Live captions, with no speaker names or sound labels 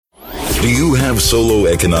Do you have solo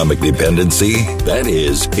economic dependency? That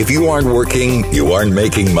is, if you aren't working, you aren't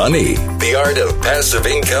making money. The Art of Passive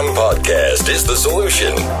Income podcast is the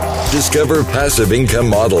solution. Discover passive income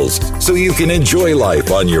models so you can enjoy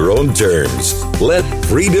life on your own terms. Let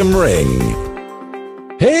freedom ring.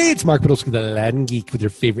 Hey, it's Mark Podolsky, the Land Geek, with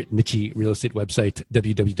your favorite niche real estate website,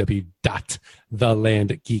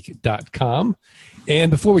 www.thelandgeek.com.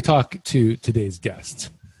 And before we talk to today's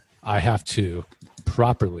guest, I have to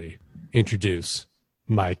properly introduce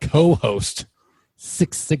my co-host,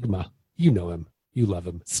 Six Sigma. You know him. You love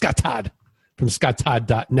him. Scott Todd from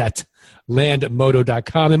scotttodd.net,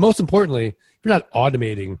 landmodo.com. And most importantly, if you're not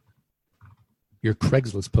automating your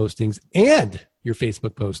Craigslist postings and your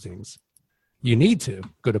Facebook postings, you need to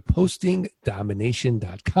go to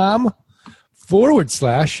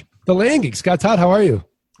postingdomination.com/The Land Geek. Scott Todd, how are you?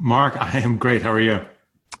 Mark, I am great. How are you?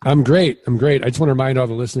 I'm great. I just want to remind all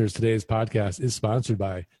the listeners today's podcast is sponsored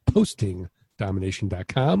by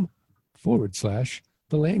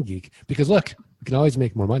postingdomination.com/The Land Geek. Because look, we can always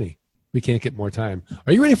make more money. We can't get more time.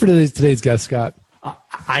 Are you ready for today's guest, Scott?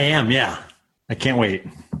 I am, yeah. I can't wait.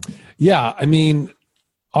 Yeah, I mean,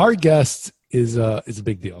 our guest is a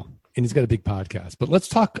big deal, and he's got a big podcast. But let's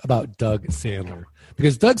talk about Doug Sandler,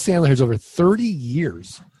 because Doug Sandler has over 30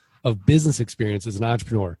 years of business experience as an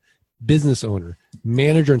entrepreneur, business owner,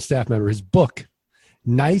 manager, and staff member. His book,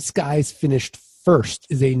 Nice Guys Finished First,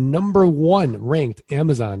 is a #1 ranked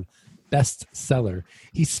Amazon bestseller.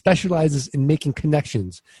 He specializes in making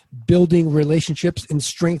connections, building relationships, and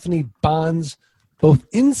strengthening bonds both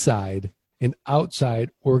inside and outside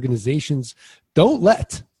organizations. Don't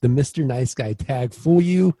let the Mr. Nice Guy tag fool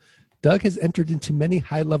you. Doug has entered into many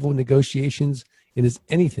high-level negotiations and is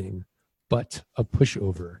anything but a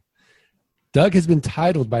pushover. Doug has been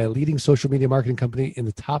titled by a leading social media marketing company in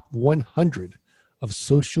the top 100 of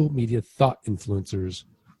social media thought influencers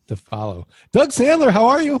to follow. Doug Sandler, how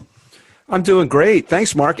are you? I'm doing great.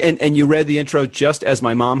 Thanks, Mark. And you read the intro just as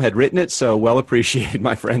my mom had written it, so well appreciated,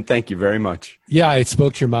 my friend. Thank you very much. Yeah, I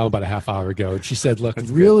spoke to your mom about a half hour ago, and she said, look,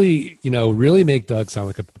 really make Doug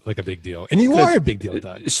sound like a big deal. And you are a big deal,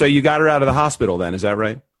 Doug. So you got her out of the hospital then, is that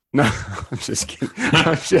right? No, I'm just kidding.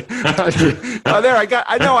 Oh, there, I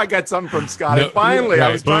got something from Scott. No, finally, right.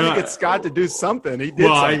 I was trying to get Scott to do something. He did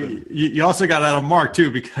something. You also got out of Mark,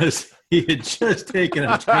 too, because he had just taken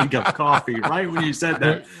a drink of coffee right when you said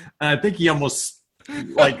that. And I think he almost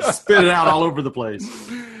spit it out all over the place.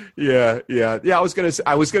 Yeah. I was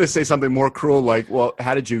gonna say something more cruel, like, well,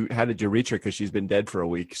 how did you reach her? Because she's been dead for a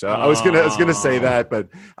week. So I was gonna say that, but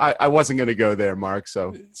I wasn't gonna go there, Mark.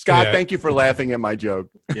 So Scott, Thank you for laughing at my joke.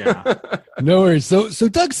 Yeah, no worries. So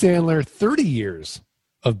Doug Sandler, 30 years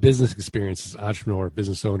of business experience as an entrepreneur,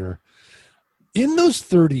 business owner. In those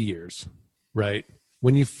 30 years, right,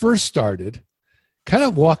 when you first started, kind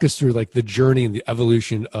of walk us through like the journey and the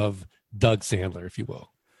evolution of Doug Sandler, if you will.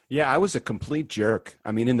 Yeah, I was a complete jerk.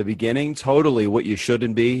 I mean, in the beginning, totally what you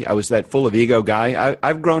shouldn't be. I was that full of ego guy.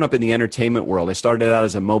 I've grown up in the entertainment world. I started out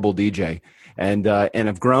as a mobile DJ, and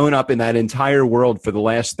I've grown up in that entire world for the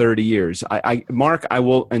last 30 years. Mark,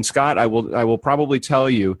 and Scott, I will probably tell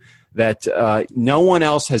you that no one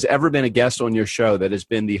else has ever been a guest on your show that has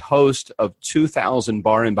been the host of 2,000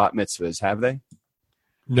 bar and bat mitzvahs, have they?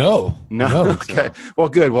 No. Okay. Well,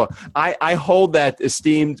 good. Well, I hold that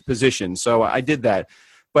esteemed position, so I did that.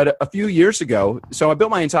 But a few years ago, so I built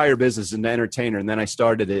my entire business as an entertainer, and then I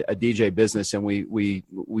started a DJ business, and we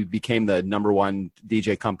became the #1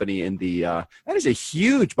 DJ company in the. That is a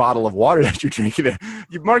huge bottle of water that you're drinking there,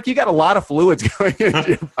 Mark. You got a lot of fluids going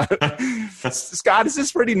in. Scott, is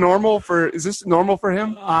this normal for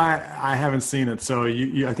him? I haven't seen it, so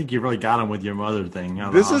I think you really got him with your mother thing.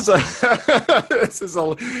 This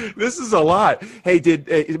is a lot.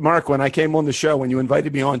 Hey, Mark, when I came on the show, when you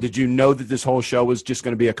invited me on, did you know that this whole show was just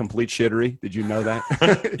going to be a complete shittery? Did you know that?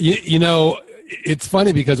 you know, it's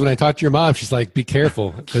funny because when I talked to your mom, she's like, be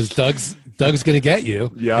careful because Doug's going to get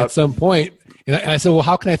you at some point. And I said, well,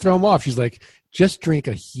 how can I throw him off? She's like, just drink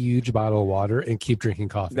a huge bottle of water and keep drinking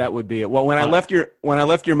coffee. That would be it. Well, when I left your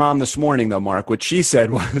mom this morning, though, Mark, what she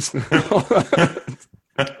said was,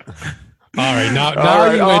 all right,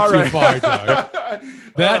 now you went too far, Doug.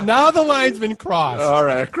 Now the line's been crossed. All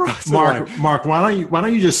right, cross the line. Mark, why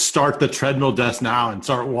don't you just start the treadmill desk now and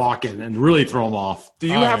start walking and really throw them off? Do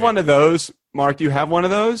you have one of those? Mark, do you have one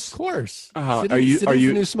of those? Of course. Are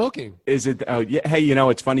you new smoking? Is it? Yeah. Hey,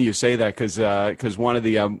 it's funny you say that because one of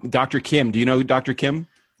the Dr. Kim. Do you know Dr. Kim?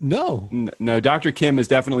 No. No. Dr. Kim is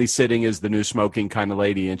definitely sitting as the new smoking kind of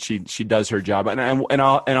lady, and she does her job. And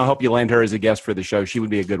I'll help you land her as a guest for the show. She would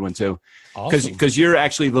be a good one too. Awesome. Because you're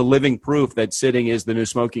actually the living proof that sitting is the new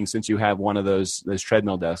smoking, since you have one of those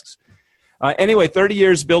treadmill desks. Anyway, 30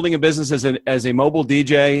 years building a business as a mobile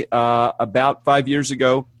DJ. About 5 years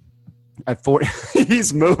ago, at 40,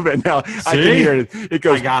 he's moving now. See? I can hear it. It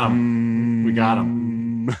goes. I got him. We got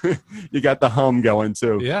him. You got the hum going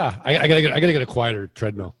too. Yeah, I gotta get a quieter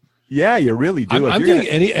treadmill. Yeah, you really do. I'm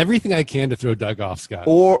getting everything I can to throw Doug off, Scott.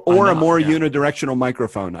 Or a more unidirectional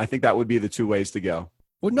microphone. I think that would be the two ways to go.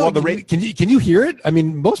 Well, no, can you hear it? I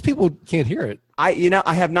mean, most people can't hear it. I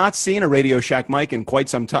have not seen a Radio Shack mic in quite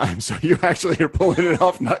some time, so you actually are pulling it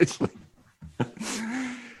off nicely.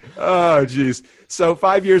 Oh, geez. So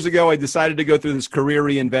 5 years ago, I decided to go through this career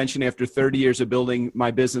reinvention after 30 years of building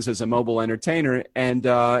my business as a mobile entertainer. And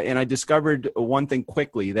I discovered one thing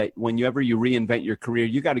quickly, that whenever you reinvent your career,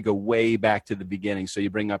 you got to go way back to the beginning. So you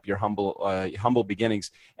bring up your humble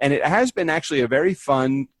beginnings. And it has been actually a very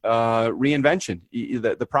fun reinvention.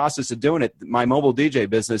 The process of doing it, my mobile DJ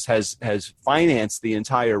business has financed the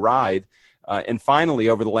entire ride. And finally,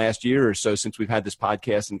 over the last year or so, since we've had this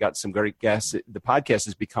podcast and got some great guests, the podcast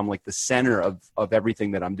has become like the center of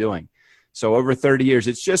everything that I'm doing. So over 30 years,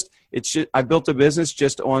 it's just I built a business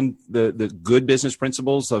just on the good business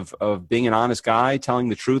principles of being an honest guy, telling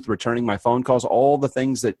the truth, returning my phone calls, all the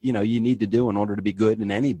things that you need to do in order to be good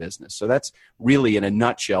in any business. So that's really, in a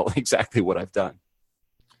nutshell, exactly what I've done.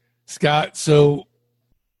 Scott, so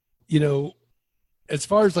as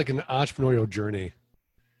far as like an entrepreneurial journey,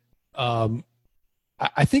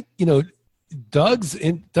 I think, Doug's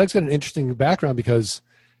got an interesting background because,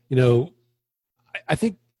 I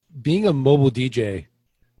think being a mobile DJ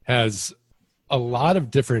has a lot of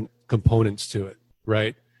different components to it,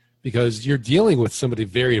 right? Because you're dealing with somebody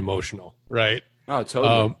very emotional, right? Oh,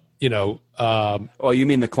 totally. Well, you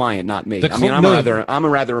mean the client, not me. I'm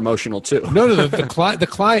rather emotional too. No, the client,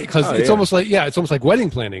 because it's almost like wedding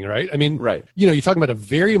planning, right? I mean, right. You're talking about a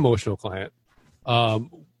very emotional client.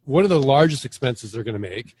 What are the largest expenses they're going to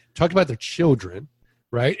make? Talk about their children,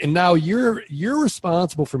 right? And now you're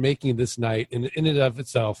responsible for making this night in and of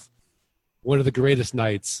itself one of the greatest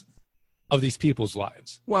nights of these people's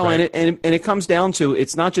lives. Well, right? and it comes down to,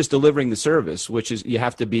 it's not just delivering the service, which is, you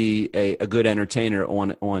have to be a good entertainer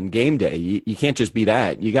on game day. You can't just be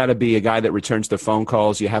that. You got to be a guy that returns the phone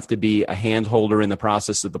calls. You have to be a hand holder in the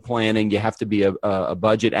process of the planning. You have to be a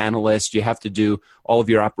budget analyst. You have to do all of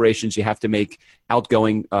your operations. You have to make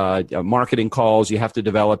outgoing marketing calls. You have to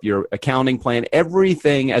develop your accounting plan.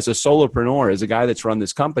 Everything as a solopreneur, as a guy that's run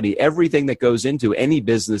this company, everything that goes into any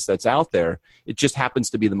business that's out there, it just happens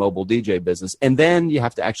to be the mobile DJ business. And then you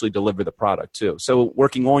have to actually deliver the product too. So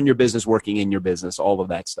working on your business, working in your business, all of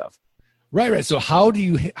that stuff. Right. So how do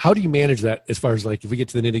you manage that, as far as like, if we get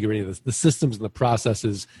to the nitty-gritty of the systems and the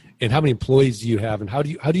processes, and how many employees do you have, and how do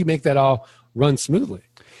you make that all run smoothly?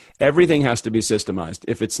 Everything has to be systemized.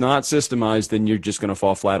 If it's not systemized, then you're just going to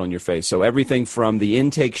fall flat on your face. So everything from the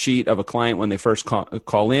intake sheet of a client when they first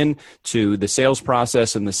call in, to the sales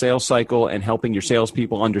process and the sales cycle, and helping your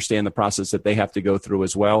salespeople understand the process that they have to go through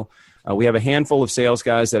as well. We have a handful of sales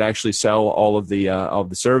guys that actually sell all of the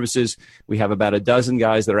services. We have about a dozen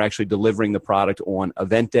guys that are actually delivering the product on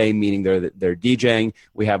event day, meaning they're DJing.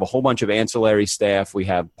 We have a whole bunch of ancillary staff. We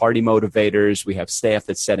have party motivators. We have staff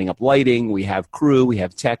that's setting up lighting. We have crew. We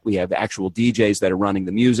have tech. We have actual DJs that are running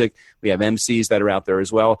the music. We have MCs that are out there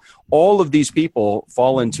as well. All of these people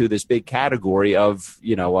fall into this big category of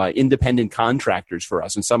independent contractors for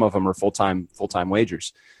us, and some of them are full-time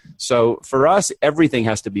wagers. So for us, everything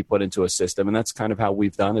has to be put into a system, and that's kind of how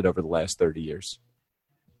we've done it over the last 30 years.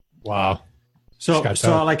 Wow. So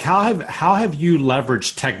like, how have you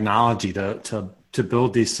leveraged technology to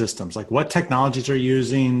build these systems? Like, what technologies are you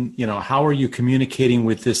using? How are you communicating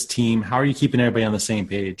with this team? How are you keeping everybody on the same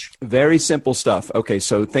page? Very simple stuff. Okay,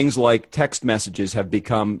 so things like text messages have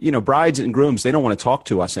become, brides and grooms, they don't want to talk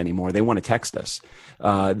to us anymore. They want to text us.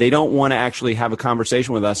 They don't want to actually have a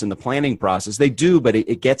conversation with us in the planning process. They do, but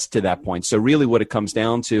it gets to that point. So really what it comes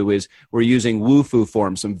down to is we're using Wufoo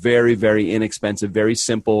forms, some very, very inexpensive, very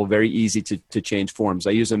simple, very easy to change forms.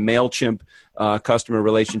 I use a MailChimp customer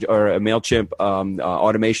relationship, or a MailChimp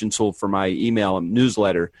automation tool for my email and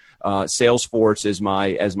newsletter. Salesforce is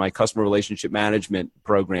my customer relationship management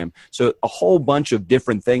program. So a whole bunch of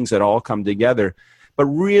different things that all come together. But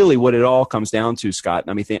really what it all comes down to, Scott,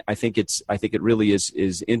 and I think it really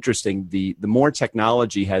is interesting. The more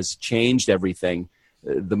technology has changed everything,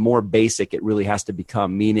 the more basic it really has to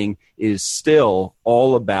become, meaning it is still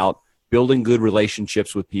all about building good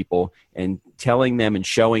relationships with people and telling them and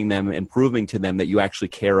showing them and proving to them that you actually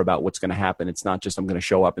care about what's going to happen. It's not just, I'm going to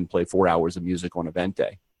show up and play 4 hours of music on event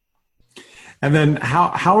day. And then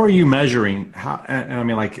how are you measuring?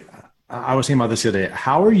 I was thinking about this the other day.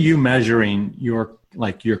 How are you measuring your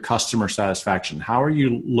customer satisfaction? How are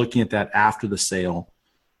you looking at that after the sale?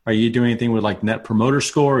 Are you doing anything with like Net Promoter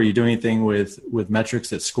Score? Are you doing anything with metrics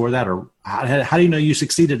that score that? Or how do you know you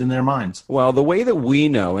succeeded in their minds? Well, the way that we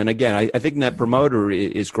know, and again, I think Net Promoter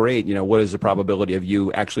is great. What is the probability of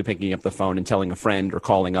you actually picking up the phone and telling a friend or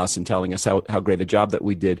calling us and telling us how great a job that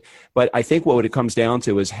we did? But I think what it comes down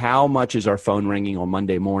to is how much is our phone ringing on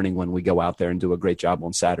Monday morning when we go out there and do a great job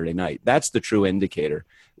on Saturday night. That's the true indicator.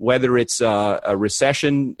 Whether it's a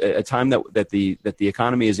recession, a time that the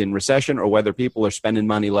economy is in recession, or whether people are spending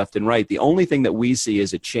money left and right, the only thing that we see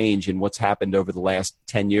as a change in what's happened over the last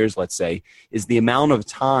 10 years, let's say, is the amount of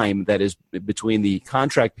time that is between the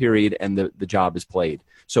contract period and the job is played.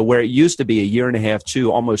 So where it used to be a year and a half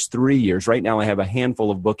to almost 3 years, right now I have a handful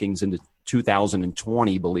of bookings into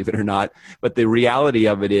 2020, believe it or not. But the reality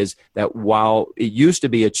of it is that while it used to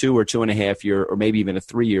be a 2 or 2.5 year, or maybe even a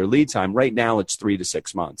 3-year lead time, right now it's 3 to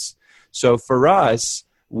 6 months. So for us,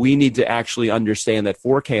 we need to actually understand that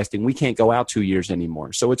forecasting, we can't go out 2 years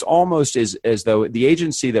anymore. So it's almost as though the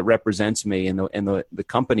agency that represents me and the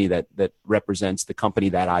company that represents the company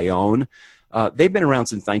that I own, they've been around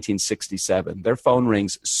since 1967. Their phone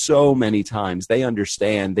rings so many times. They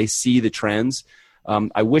understand. They see the trends.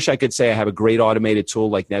 I wish I could say I have a great automated tool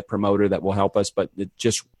like Net Promoter that will help us, but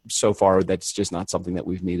just so far, that's just not something that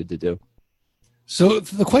we've needed to do. So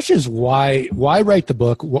the question is, why write the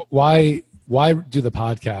book? Why do the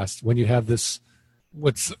podcast when you have this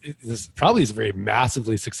probably is a very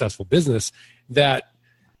massively successful business that,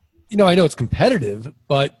 I know it's competitive,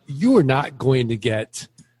 but you are not going to get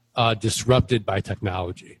disrupted by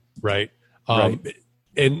technology, right? Right.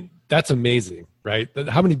 And that's amazing, right?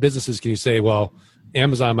 How many businesses can you say, well,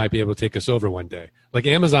 Amazon might be able to take us over one day? Like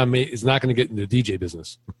Amazon is not going to get into the DJ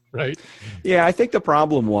business, right? Yeah, I think the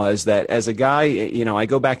problem was that as a guy, I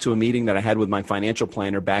go back to a meeting that I had with my financial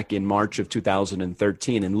planner back in March of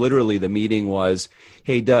 2013. And literally the meeting was,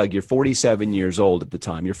 hey, Doug, you're 47 years old at the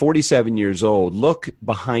time. You're 47 years old. Look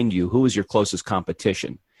behind you. Who is your closest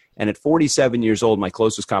competition? And at 47 years old, my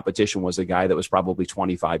closest competition was a guy that was probably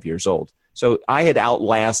 25 years old. So I had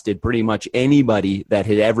outlasted pretty much anybody that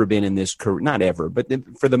had ever been in this career, not ever, but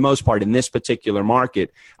for the most part in this particular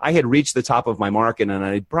market. I had reached the top of my market and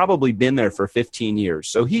I had probably been there for 15 years.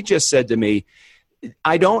 So he just said to me,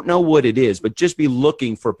 I don't know what it is, but just be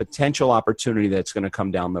looking for potential opportunity that's going to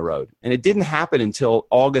come down the road. And it didn't happen until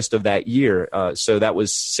August of that year. So that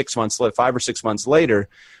was 5 or 6 months later,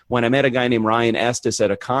 when I met a guy named Ryan Estes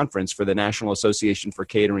at a conference for the National Association for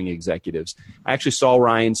Catering Executives. I actually saw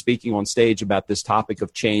Ryan speaking on stage about this topic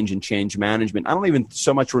of change and change management. I don't even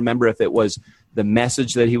so much remember if it was the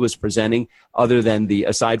message that he was presenting, other than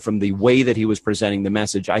aside from the way that he was presenting the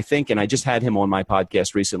message. I think, and I just had him on my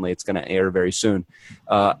podcast recently, it's going to air very soon.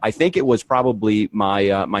 I think it was probably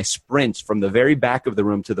my sprint from the very back of the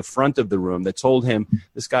room to the front of the room that told him,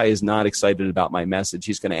 this guy is not excited about my message.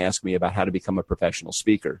 He's going to ask me about how to become a professional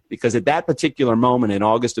speaker. Because at that particular moment in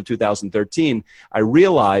August of 2013, I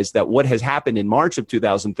realized that what has happened in March of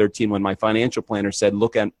 2013, when my financial planner said,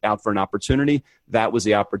 look out for an opportunity, that was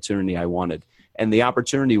the opportunity I wanted. And the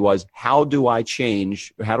opportunity was, how do I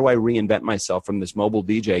change? How do I reinvent myself from this mobile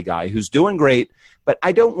DJ guy who's doing great, but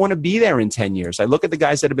I don't want to be there in 10 years. I look at the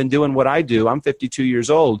guys that have been doing what I do. I'm 52 years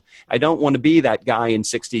old. I don't want to be that guy in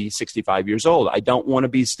 60, 65 years old. I don't want to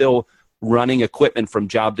be still running equipment from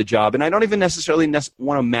job to job. And I don't even necessarily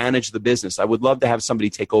want to manage the business. I would love to have somebody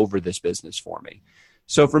take over this business for me.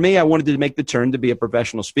 So for me, I wanted to make the turn to be a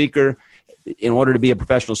professional speaker. In order to be a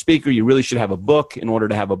professional speaker, you really should have a book. In order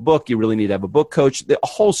to have a book, you really need to have a book coach. A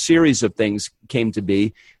whole series of things came to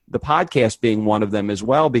be, the podcast being one of them as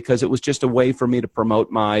well, because it was just a way for me to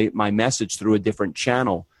promote my message through a different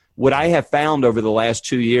channel. What I have found over the last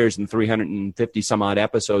 2 years and 350 some odd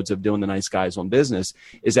episodes of doing the Nice Guys on Business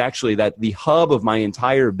is actually that the hub of my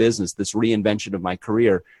entire business, this reinvention of my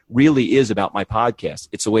career, really is about my podcast.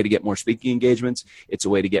 It's a way to get more speaking engagements. It's a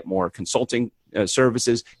way to get more consulting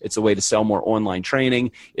services. It's a way to sell more online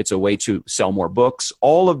training. It's a way to sell more books,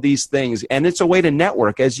 all of these things. And it's a way to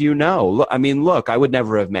network, as you know. I mean, look, I would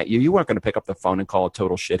never have met you. You weren't going to pick up the phone and call a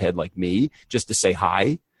total shithead like me just to say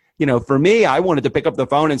hi. For me, I wanted to pick up the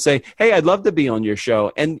phone and say, hey, I'd love to be on your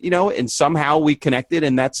show. And, and somehow we connected,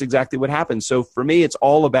 and that's exactly what happened. So for me, it's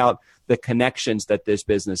all about the connections that this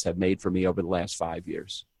business have made for me over the last 5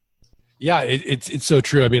 years. Yeah, it's so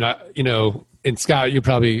true. I mean, and Scott, you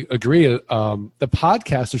probably agree. The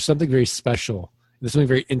podcast, there's something very special. There's something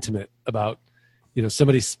very intimate about,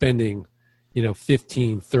 somebody spending,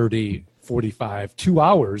 15, 30, 45, 2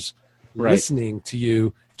 hours listening to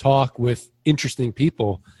you talk with interesting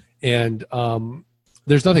people. And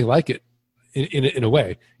there's nothing like it in a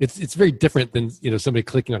way. It's very different than, somebody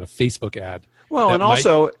clicking on a Facebook ad. Well, and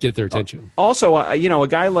also get their attention. Also, a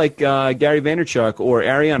guy like Gary Vaynerchuk or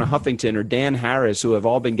Ariana Huffington or Dan Harris, who have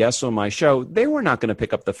all been guests on my show, they were not going to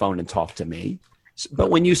pick up the phone and talk to me.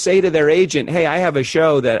 But when you say to their agent, hey, I have a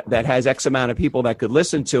show that has X amount of people that could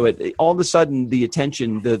listen to it, all of a sudden the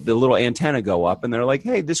attention, the little antenna go up, and they're like,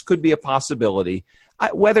 hey, this could be a possibility.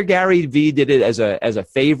 Whether Gary V did it as a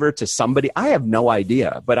favor to somebody, I have no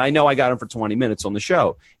idea. But I know I got him for 20 minutes on the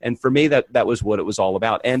show. And for me, that was what it was all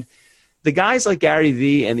about. And the guys like Gary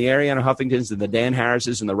V and the Ariana Huffingtons and the Dan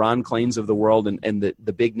Harrises and the Ron Klains of the world and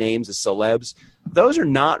the big names, the celebs, those are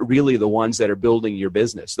not really the ones that are building your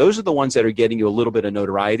business. Those are the ones that are getting you a little bit of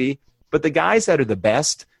notoriety. But the guys that are the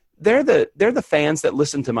best, they're the fans that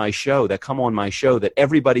listen to my show, that come on my show, that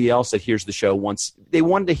everybody else that hears the show they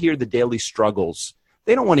wanted to hear the daily struggles.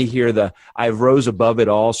 They don't want to hear I rose above it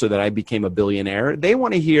all so that I became a billionaire. They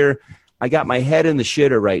want to hear, I got my head in the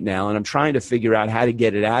shitter right now and I'm trying to figure out how to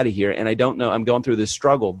get it out of here. And I don't know, I'm going through this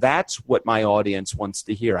struggle. That's what my audience wants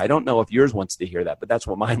to hear. I don't know if yours wants to hear that, but that's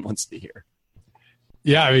what mine wants to hear.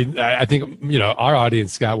 Yeah. I mean, I think, our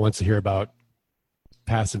audience, Scott, wants to hear about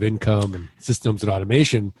passive income and systems and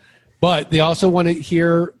automation, but they also want to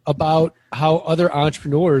hear about how other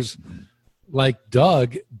entrepreneurs like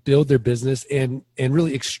Doug build their business and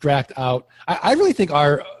really extract out. I really think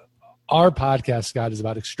our podcast, Scott, is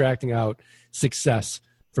about extracting out success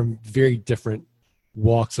from very different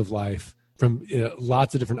walks of life, from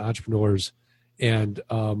lots of different entrepreneurs. And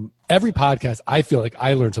every podcast, I feel like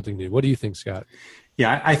I learned something new. What do you think, Scott?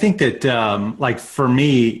 Yeah, I think that for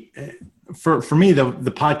me,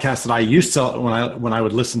 the podcast that I used to, when I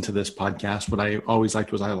would listen to this podcast, what I always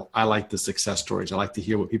liked was I liked the success stories. I like to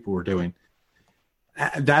hear what people were doing.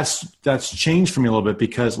 That's changed for me a little bit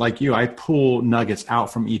because, like you, I pull nuggets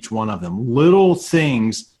out from each one of them, little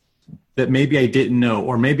things that maybe I didn't know,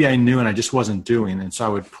 or maybe I knew and I just wasn't doing. And so I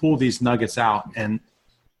would pull these nuggets out, and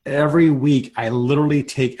every week I literally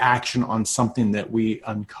take action on something that we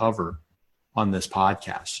uncover on this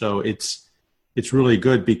podcast. So it's really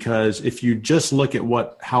good, because if you just look at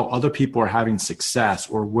how other people are having success,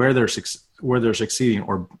 or where they're succeeding,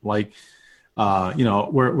 or like,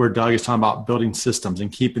 where Doug is talking about building systems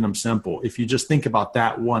and keeping them simple. If you just think about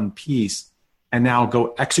that one piece and now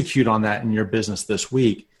go execute on that in your business this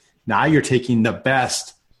week, now you're taking the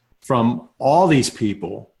best from all these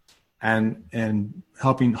people and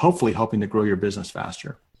hopefully helping to grow your business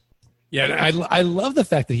faster. Yeah. And I love the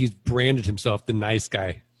fact that he's branded himself the Nice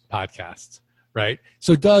Guy Podcast, right?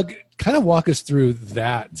 So Doug, kind of walk us through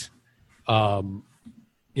that, why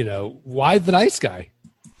the nice guy,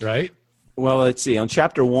 right? Well, let's see. On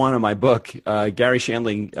chapter 1 of my book, Gary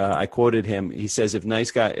Shandling, I quoted him. He says,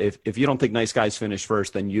 if you don't think nice guys finish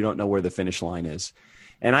first, then you don't know where the finish line is.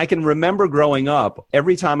 And I can remember growing up,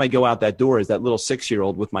 every time I go out that door as that little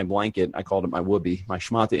 6-year-old with my blanket, I called it my whoopee, my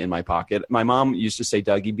schmata in my pocket. My mom used to say,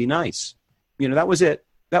 Dougie, be nice. That was it.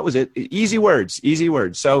 That was it. Easy words.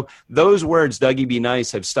 So those words, Dougie, be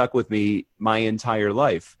nice, have stuck with me my entire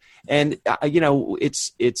life. And,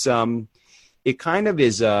 it kind of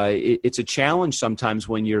is it's a challenge sometimes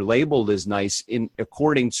when you're labeled as nice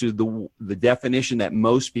according to the definition that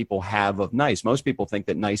most people have of nice. Most people think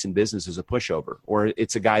that nice in business is a pushover, or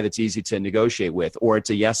it's a guy that's easy to negotiate with, or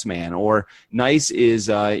it's a yes man, or nice is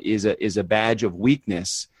a badge of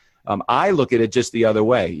weakness. I look at it just the other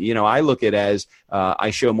way. I look at it as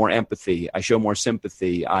I show more empathy. I show more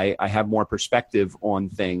sympathy. I have more perspective on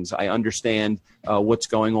things. I understand what's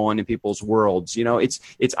going on in people's worlds.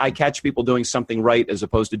 I catch people doing something right as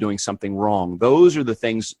opposed to doing something wrong. Those are the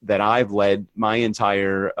things that I've led my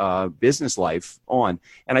entire business life on.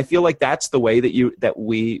 And I feel like that's the way that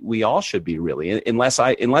we all should be, really, unless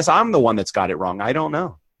I'm the one that's got it wrong. I don't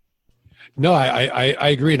know. No, I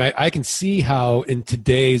agree. And I can see how in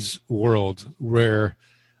today's world where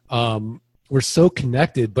we're so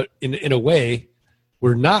connected, but in a way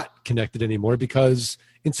we're not connected anymore, because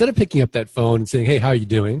instead of picking up that phone and saying, hey, how are you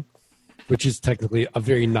doing? Which is technically a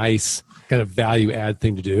very nice kind of value add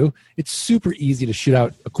thing to do. It's super easy to shoot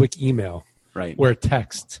out a quick email, right, or a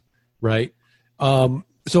text, right?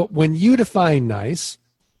 So when you define nice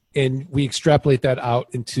and we extrapolate that out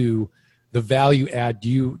into the value add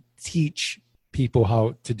you teach people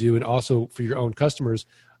how to do, and also for your own customers,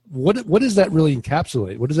 what does that really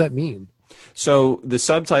encapsulate? What does that mean? So the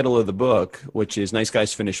subtitle of the book, which is Nice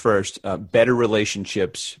Guys Finish First, Better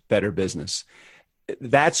Relationships, Better Business.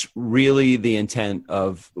 That's really the intent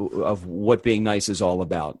of what being nice is all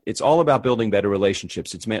about. It's all about building better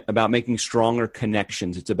relationships. It's about making stronger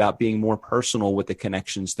connections. It's about being more personal with the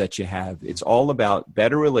connections that you have. It's all about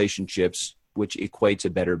better relationships, which equates a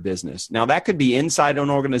better business. Now, that could be inside an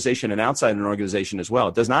organization and outside an organization as well.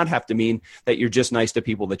 It does not have to mean that you're just nice to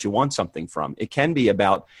people that you want something from. It can be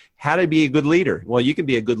about how to be a good leader. Well, you can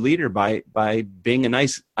be a good leader by being a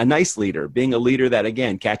nice leader, being a leader that,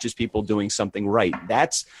 again, catches people doing something right.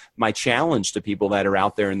 That's my challenge to people that are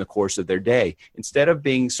out there in the course of their day. Instead of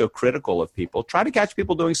being so critical of people, try to catch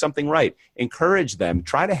people doing something right. Encourage them.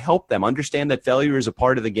 Try to help them understand that failure is a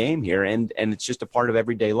part of the game here, and it's just a part of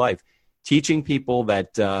everyday life. Teaching people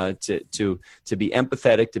that to be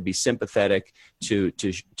empathetic, to be sympathetic, to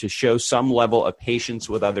show some level of patience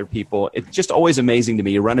with other people. It's just always amazing to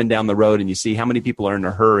me. You're running down the road and you see how many people are in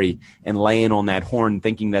a hurry and laying on that horn,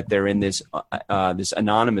 thinking that they're in this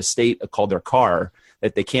anonymous state called their car,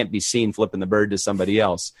 that they can't be seen flipping the bird to somebody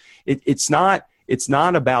else. It's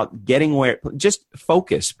not about getting where, just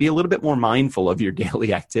focus, be a little bit more mindful of your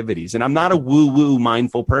daily activities. And I'm not a woo-woo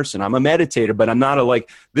mindful person. I'm a meditator, but I'm not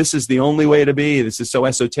this is the only way to be. This is so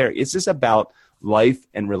esoteric. It's just about life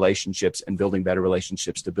and relationships and building better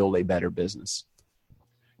relationships to build a better business.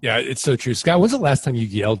 Yeah, it's so true. Scott, when's the last time you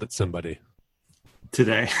yelled at somebody?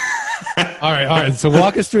 Today. All right. So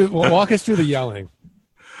walk us through the yelling.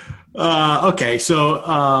 Okay. So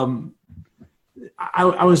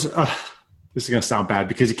I was, this is going to sound bad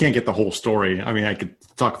because you can't get the whole story. I mean, I could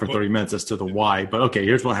talk for 30 minutes as to the why, but okay,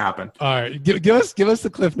 here's what happened. All right. Give us the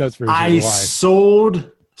Cliff Notes version. I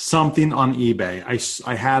sold something on eBay.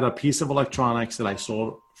 I had a piece of electronics that I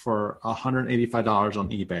sold for $185 on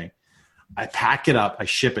eBay. I pack it up. I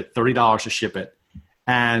ship it, $30 to ship it.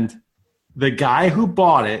 And the guy who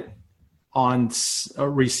bought it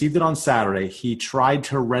received it on Saturday. He tried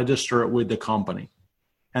to register it with the company.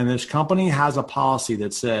 And this company has a policy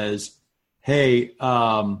that says, hey,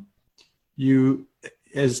 you,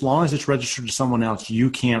 as long as it's registered to someone else, you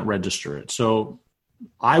can't register it. So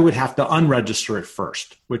I would have to unregister it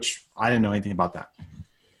first, which I didn't know anything about that.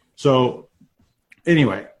 So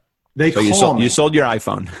anyway, they call me. You sold your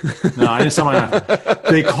iPhone. No, I didn't sell my iPhone.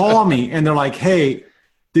 They call me and they're like, hey,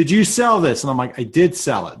 did you sell this? And I'm like, I did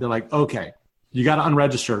sell it. They're like, okay, you got to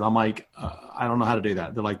unregister it. I'm like, I don't know how to do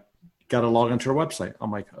that. They're like, got to log into your website.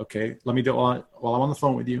 I'm like, okay, let me do it while I'm on the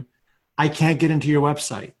phone with you. I can't get into your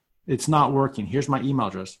website. It's not working. Here's my email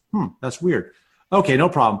address. That's weird. Okay, no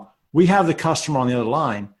problem. We have the customer on the other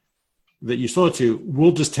line that you sold it to.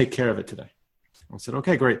 We'll just take care of it today. I said,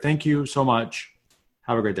 okay, great. Thank you so much.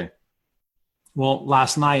 Have a great day. Well,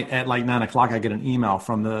 last night at like 9 o'clock, I get an email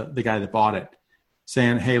from the guy that bought it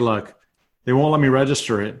saying, hey, look, they won't let me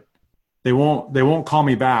register it. They won't call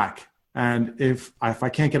me back. And if I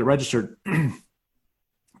can't get it registered, then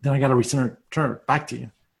I got to return it back to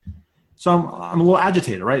you. So I'm a little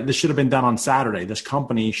agitated, right? This should have been done on Saturday. This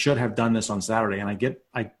company should have done this on Saturday. And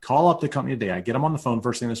I call up the company today. I get them on the phone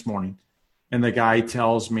first thing this morning. And the guy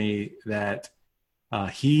tells me that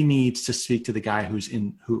he needs to speak to the guy who's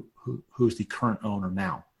the current owner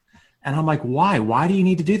now. And I'm like, why? Why do you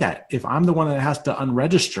need to do that? If I'm the one that has to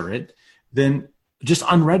unregister it, then just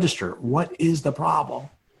unregister. What is the problem?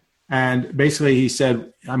 And basically he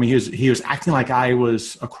said, I mean, he was acting like I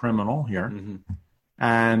was a criminal here. Mm-hmm.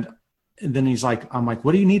 And then I'm like,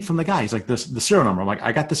 what do you need from the guy? He's like, the serial number. I'm like,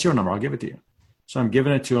 I got the serial number. I'll give it to you. So I'm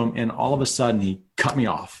giving it to him. And all of a sudden he cut me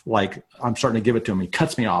off. Like I'm starting to give it to him. He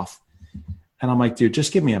cuts me off. And I'm like, dude,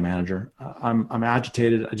 just give me a manager. I'm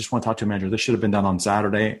agitated. I just want to talk to a manager. This should have been done on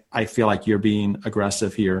Saturday. I feel like you're being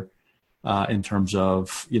aggressive here in terms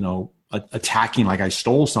of, attacking like I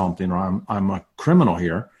stole something or I'm a criminal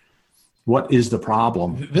here. What is the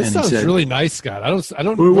problem? This sounds really nice, Scott. I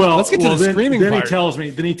don't. Well, let's get to the screaming part.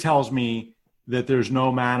 Then he tells me that there's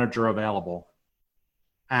no manager available.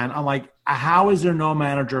 And I'm like, how is there no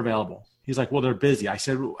manager available? He's like, well, they're busy. I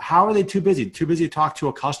said, how are they too busy? Too busy to talk to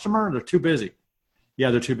a customer? They're too busy.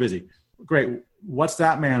 Yeah, they're too busy. Great. What's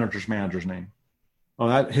that manager's name?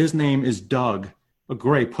 Oh, his name is Doug. Oh,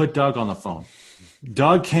 great. Put Doug on the phone.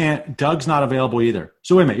 Doug's not available either.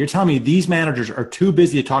 So wait a minute. You're telling me these managers are too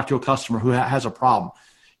busy to talk to a customer who has a problem?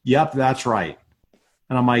 Yep, that's right.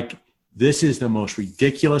 And I'm like, this is the most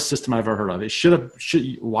ridiculous system I've ever heard of. It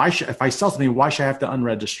if I sell something, why should I have to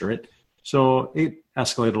unregister it? So it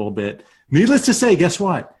escalated a little bit. Needless to say, guess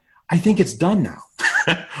what? I think it's done now.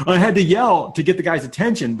 I had to yell to get the guy's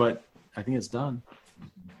attention, but I think it's done.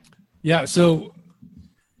 Yeah. So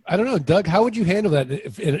I don't know, Doug, how would you handle that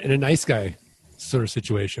in a nice guy sort of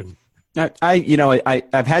situation?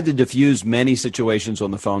 I've had to diffuse many situations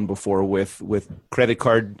on the phone before with credit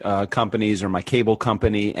card companies or my cable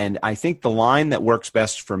company. And I think the line that works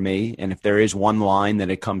best for me, and if there is one line that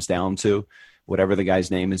it comes down to, whatever the guy's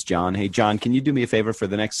name is, John. Hey, John, can you do me a favor for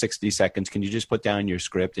the next 60 seconds? Can you just put down your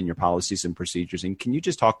script and your policies and procedures? And can you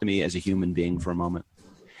just talk to me as a human being for a moment?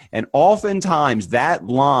 And oftentimes that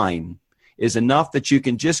line is enough that you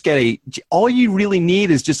can just all you really need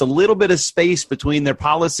is just a little bit of space between their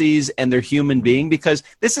policies and their human being, because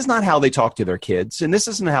this is not how they talk to their kids, and this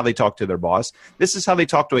isn't how they talk to their boss. This is how they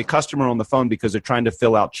talk to a customer on the phone because they're trying to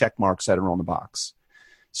fill out check marks that are on the box.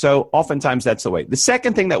 So oftentimes that's the way. The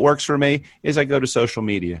second thing that works for me is I go to social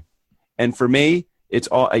media. And for me, it's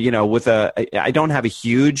all, I don't have a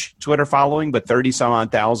huge Twitter following, but 30 some odd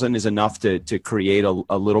thousand is enough to create a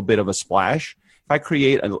little bit of a splash. If I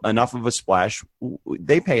create enough of a splash,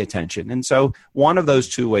 they pay attention. And so one of those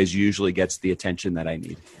two ways usually gets the attention that I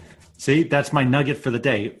need. See, that's my nugget for the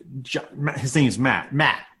day. His name is Matt.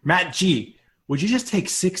 Matt G. Would you just take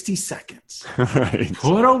 60 seconds, right,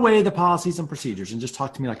 put away the policies and procedures, and just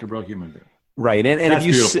talk to me like a real human being? Right, and if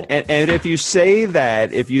you say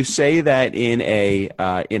that in a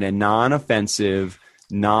non-offensive,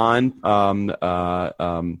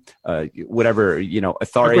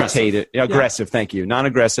 authoritative, aggressive. Thank you,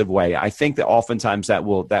 non-aggressive way, I think that oftentimes that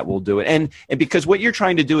will do it. And because what you're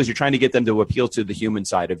trying to do is you're trying to get them to appeal to the human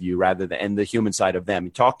side of you rather than the human side of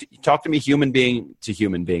them. Talk to me human being to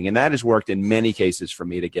human being, and that has worked in many cases for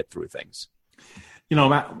me to get through things.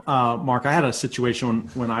 Mark, I had a situation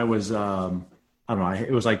when I was,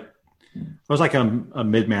 it was like a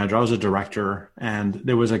mid-manager. I was a director, and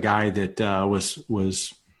there was a guy that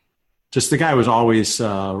was just, the guy was always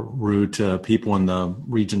rude to people in the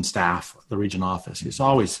region staff, the region office. He's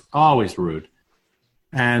always rude.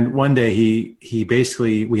 And one day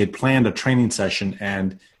we had planned a training session,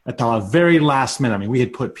 and at the very last minute, we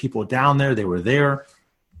had put people down there, they were there.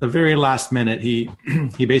 The very last minute, he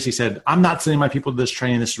basically said, "I'm not sending my people to this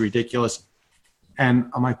training. This is ridiculous." And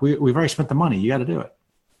I'm like, we've already spent the money. You got to do it.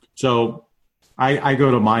 So I go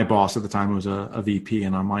to my boss at the time, who was a VP,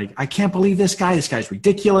 and I'm like, "I can't believe this guy. This guy's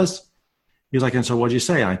ridiculous." He's like, "And so what'd you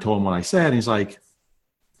say?" And I told him what I said. And he's like,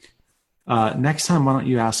 "Next time, why don't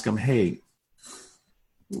you ask him, hey,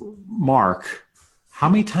 Mark, how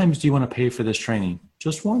many times do you want to pay for this training?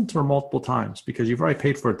 Just once or multiple times? Because you've already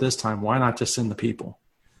paid for it this time. Why not just send the people?"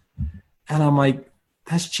 And I'm like,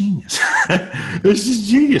 that's genius. This is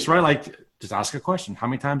genius, right? Like, just ask a question. How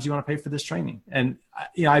many times do you want to pay for this training? And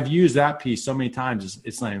I've used that piece so many times,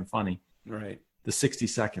 it's not even funny. Right. The 60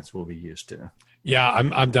 seconds will be used too. Yeah,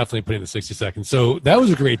 I'm definitely putting the 60 seconds. So that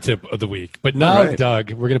was a great tip of the week. But now, right,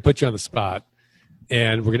 Doug, we're going to put you on the spot,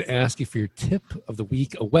 and we're going to ask you for your tip of the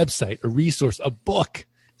week, a website, a resource, a book,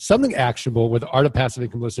 something actionable where the Art of Passive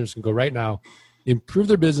Income listeners can go right now, improve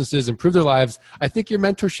their businesses, improve their lives. I think your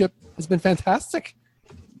mentorship has been fantastic.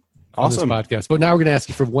 Awesome. On this podcast. But now we're going to ask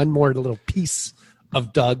you for one more little piece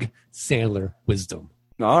of Doug Sandler wisdom.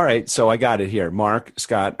 All right. So I got it here. Mark,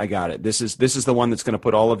 Scott, I got it. This is the one that's going to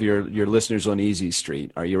put all of your listeners on easy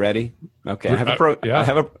street. Are you ready? Okay. I have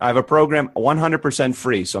a program 100%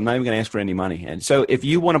 free, so I'm not even going to ask for any money. And so if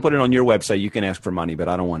you want to put it on your website, you can ask for money, but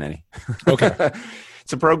I don't want any. Okay.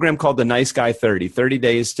 It's a program called the Nice Guy 30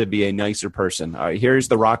 Days to be a Nicer Person. Here's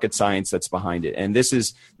the rocket science that's behind it. And this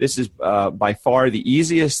is by far the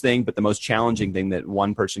easiest thing, but the most challenging thing that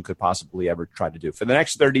one person could possibly ever try to do. For the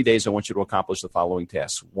next 30 days, I want you to accomplish the following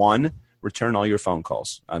tasks. 1, return all your phone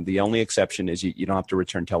calls. The only exception is you don't have to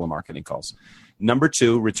return telemarketing calls. Number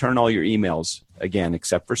 2, return all your emails. Again,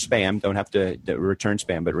 except for spam. Don't have to return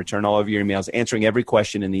spam, but return all of your emails, answering every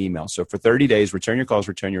question in the email. So for 30 days, return your calls,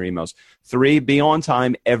 return your emails. 3, be on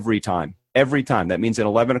time every time. Every time. That means an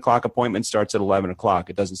 11 o'clock appointment starts at 11 o'clock.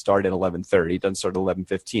 It doesn't start at 11:30. It doesn't start at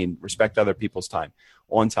 11:15. Respect other people's time.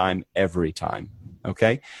 On time every time.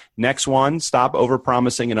 Okay? Next one, stop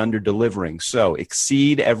overpromising and under-delivering. So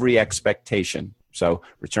exceed every expectation. So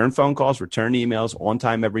return phone calls, return emails, on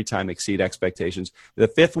time every time, exceed expectations. The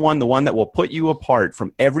 5th one, the one that will put you apart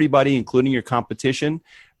from everybody, including your competition,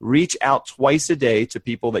 reach out twice a day to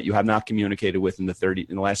people that you have not communicated with in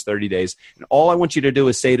the last 30 days. And all I want you to do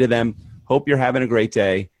is say to them, hope you're having a great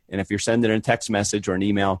day. And if you're sending a text message or an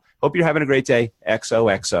email, hope you're having a great day,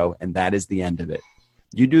 XOXO, and that is the end of it.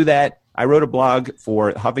 You do that. I wrote a blog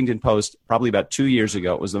for Huffington Post probably about 2 years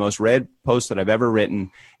ago. It was the most read post that I've ever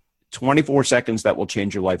written. 24 seconds that will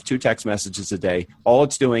change your life. 2 text messages a day. All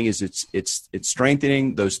it's doing is it's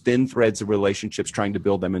strengthening those thin threads of relationships, trying to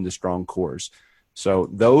build them into strong cores. So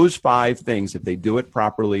those 5 things, if they do it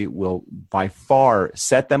properly, will by far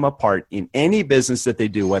set them apart in any business that they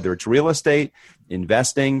do, whether it's real estate,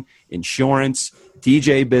 investing, insurance,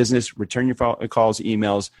 DJ business. Return your calls,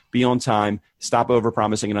 emails, be on time, stop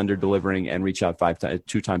overpromising and under-delivering, and reach out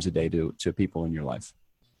 2 times a day to people in your life.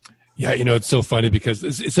 Yeah, it's so funny because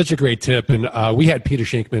it's such a great tip. And we had Peter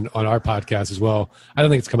Shankman on our podcast as well. I don't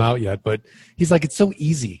think it's come out yet, but he's like, it's so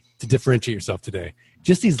easy to differentiate yourself today.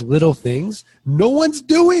 Just these little things no one's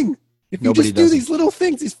doing. If you just do these little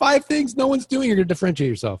things, these 5 things no one's doing, you're going to differentiate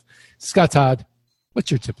yourself. Scott Todd,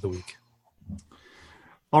 what's your tip of the week?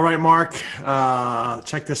 All right, Mark,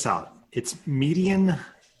 check this out. It's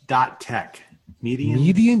median.tech.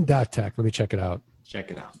 Median.tech. Let me check it out.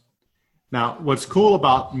 Check it out. Now, what's cool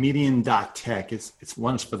about median.tech is it's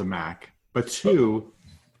one, it's for the Mac, but 2,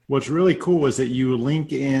 what's really cool is that you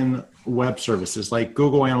link in web services like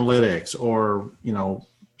Google Analytics or,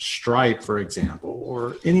 Stripe, for example,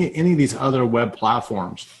 or any of these other web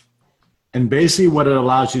platforms. And basically what it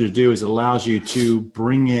allows you to do is it allows you to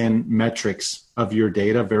bring in metrics of your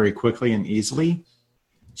data very quickly and easily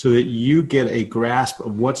so that you get a grasp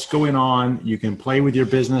of what's going on. You can play with your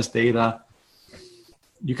business data.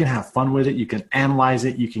 You can have fun with it. You can analyze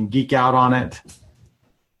it. You can geek out on it.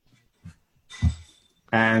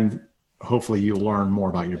 And hopefully you'll learn more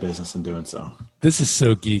about your business in doing so. This is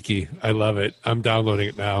so geeky. I love it. I'm downloading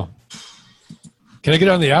it now. Can I get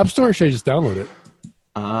it on the App Store or should I just download it?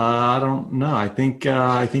 I don't know. I think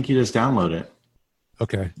you just download it.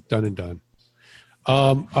 Okay. Done and done.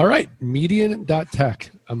 All right.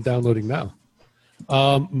 Median.tech. I'm downloading now.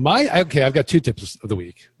 I've got 2 tips of the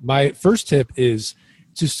week. My first tip is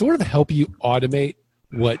to sort of help you automate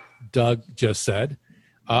what Doug just said.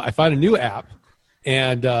 I found a new app,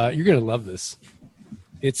 and you're going to love this.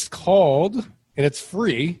 It's called, and it's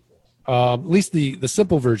free. At least the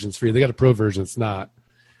simple version's free. They got a pro version. It's not.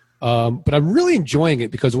 But I'm really enjoying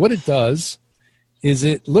it because what it does is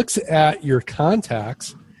it looks at your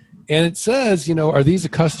contacts, and it says, are these a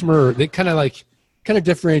customer? It kind of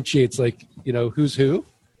differentiates who's who,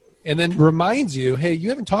 and then reminds you, hey, you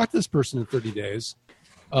haven't talked to this person in 30 days.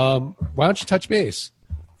 Why don't you touch base?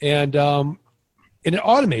 And it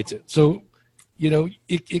automates it. So,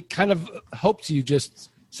 it kind of helps you just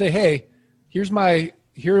say, hey, here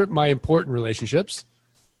are my important relationships.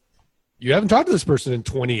 You haven't talked to this person in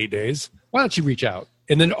 28 days. Why don't you reach out?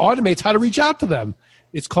 And then it automates how to reach out to them.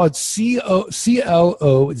 It's called CLOZE,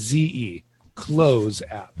 Close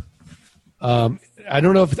app. I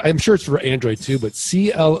don't know I'm sure it's for Android too, but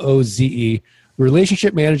CLOZE,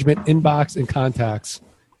 relationship management, inbox, and contacts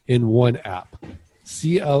in one app.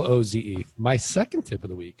 CLOZE. My second tip of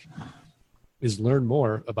the week is learn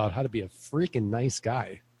more about how to be a freaking nice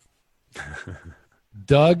guy.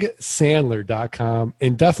 DougSandler.com,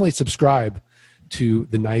 and definitely subscribe to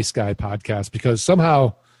the Nice Guy podcast because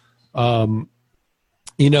somehow,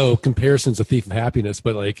 comparison's a thief of happiness.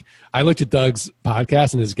 But I looked at Doug's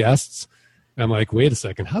podcast and his guests, and I'm like, wait a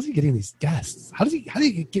second, how's he getting these guests? How do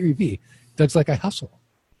you get Gary Vee? Doug's like, I hustle.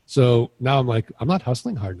 So now I'm like, I'm not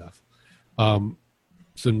hustling hard enough.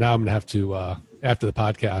 So now I'm gonna have to after the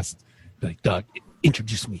podcast, be like, Doug,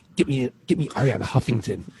 introduce me. Get me Ariana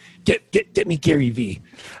Huffington. Get me Gary Vee.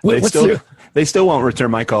 They still won't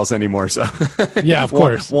return my calls anymore. So yeah, of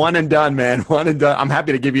course. One and done, man. One and done. I'm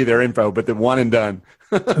happy to give you their info, but the one and done.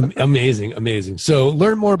 Amazing. So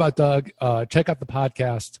learn more about Doug. Check out the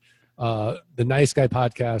podcast, the Nice Guy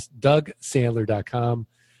podcast, DougSandler.com.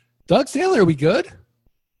 Doug Sandler, are we good?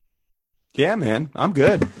 Yeah, man. I'm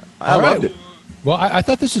good. I loved it. Well, I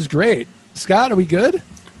thought this was great. Scott, are we good?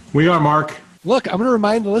 We are, Mark. Look, I'm going to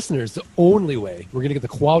remind the listeners, the only way we're going to get the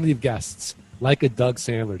quality of guests like a Doug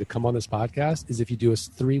Sandler to come on this podcast is if you do us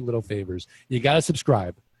 3 little favors. You got to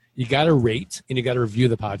subscribe, you got to rate, and you got to review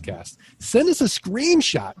the podcast. Send us a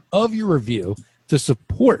screenshot of your review to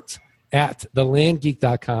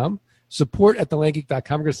support@thelandgeek.com.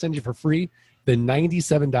 Support@thelandgeek.com. We're going to send you for free the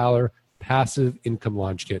 $97 passive income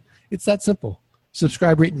launch kit. It's that simple.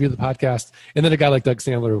 Subscribe, rate, and review the podcast, and then a guy like Doug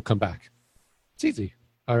Sandler will come back. It's easy.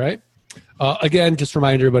 All right. Again, just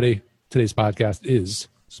remind everybody, today's podcast is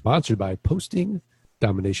sponsored by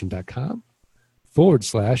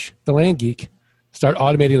postingdomination.com/thelandgeek. Start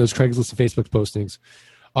automating those Craigslist and Facebook postings.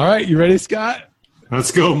 All right. You ready, Scott?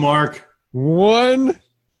 Let's go, Mark. 1,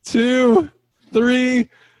 2, 3.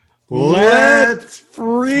 Let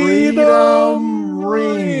freedom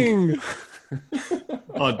ring.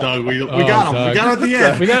 Oh, Doug, we got him. Doug. We got him at the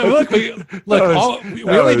end. We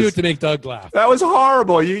only do it to make Doug laugh. That was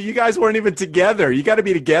horrible. You guys weren't even together. You got to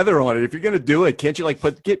be together on it. If you're going to do it, can't you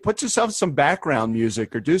put yourself some background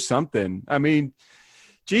music or do something? I mean,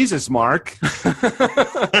 Jesus, Mark.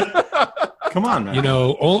 Come on, man.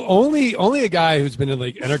 Only a guy who's been in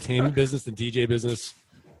entertainment business and DJ business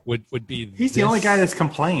would be. He's the only guy that's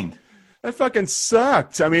complained. That fucking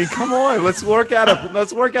sucked. I mean, come on. Let's work out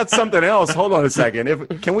something else. Hold on a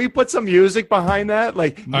second. Can we put some music behind that?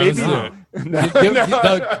 Like maybe. Give us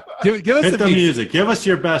Hit the music. Give us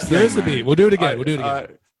your best. Give us the beat. We'll do it again.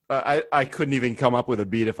 I couldn't even come up with a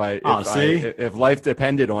beat if life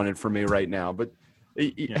depended on it for me right now. But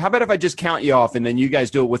how about if I just count you off and then you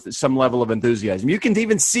guys do it with some level of enthusiasm? You can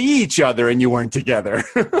even see each other and you weren't together.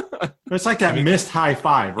 It's like that missed high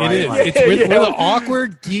five, right? It is. Like, It's really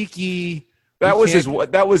awkward, geeky. That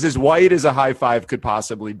was as white as a high five could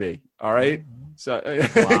possibly be. All right. So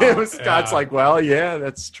Scott's like, well, yeah,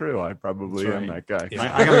 that's true. I probably am that guy.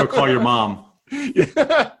 Yeah. I gotta go call your mom.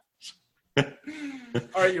 Yeah.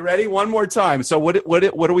 All right, you ready? One more time. So what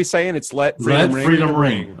are we saying? It's let freedom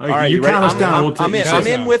ring. All right, you count us down. I'm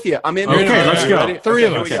in with you. I'm in. Okay, let's go. Ready? Three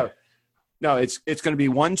of us. Go. No, it's going to be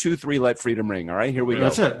 1, 2, 3. Let freedom ring. All right, here we go.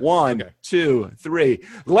 That's it. 1, 2, 3.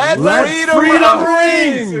 Let freedom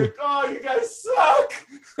ring. Oh, you guys suck.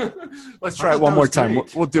 Let's try it one more time.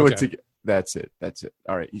 We'll do it together. That's it.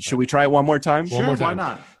 All right. Should we try it one more time? Sure, why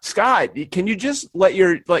not? Scott, can you just let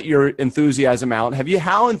your enthusiasm out?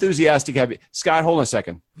 How enthusiastic have you? Scott, hold on a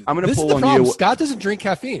second. I'm going to pull on you. Scott doesn't drink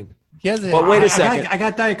caffeine. Well, wait a second. I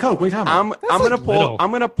got Diet Coke. What are you talking about? I'm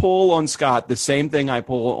going to pull on Scott the same thing I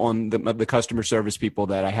pull on the customer service people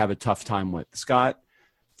that I have a tough time with. Scott,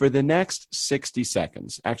 for the next 60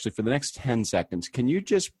 seconds, actually for the next 10 seconds, can you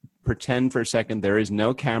just pretend for a second there is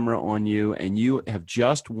no camera on you and you have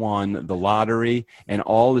just won the lottery and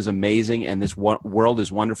all is amazing and this world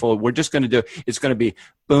is wonderful? We're just going to do, it's going to be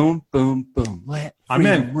boom, boom, boom. Let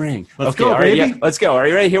freedom ring. Let's go, baby. Yeah, let's go. Are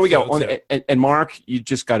you ready? Here we go. And Mark, you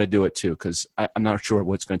just got to do it too, because I'm not sure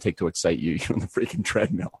what's going to take to excite you on the freaking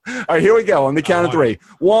treadmill. All right, here we go. On the count of 3.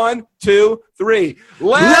 1, 2, 3.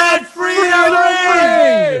 Let freedom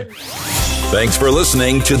ring! Thanks for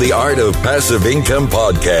listening to the Art of Passive Income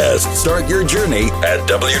podcast. Start your journey at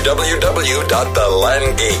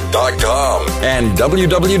www.thelandgeek.com and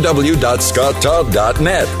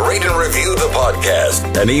www.scotttodd.net. Rate and review the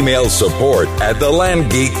podcast and email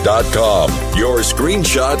support@thelandgeek.com. Your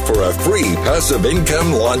screenshot for a free passive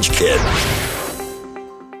income launch kit.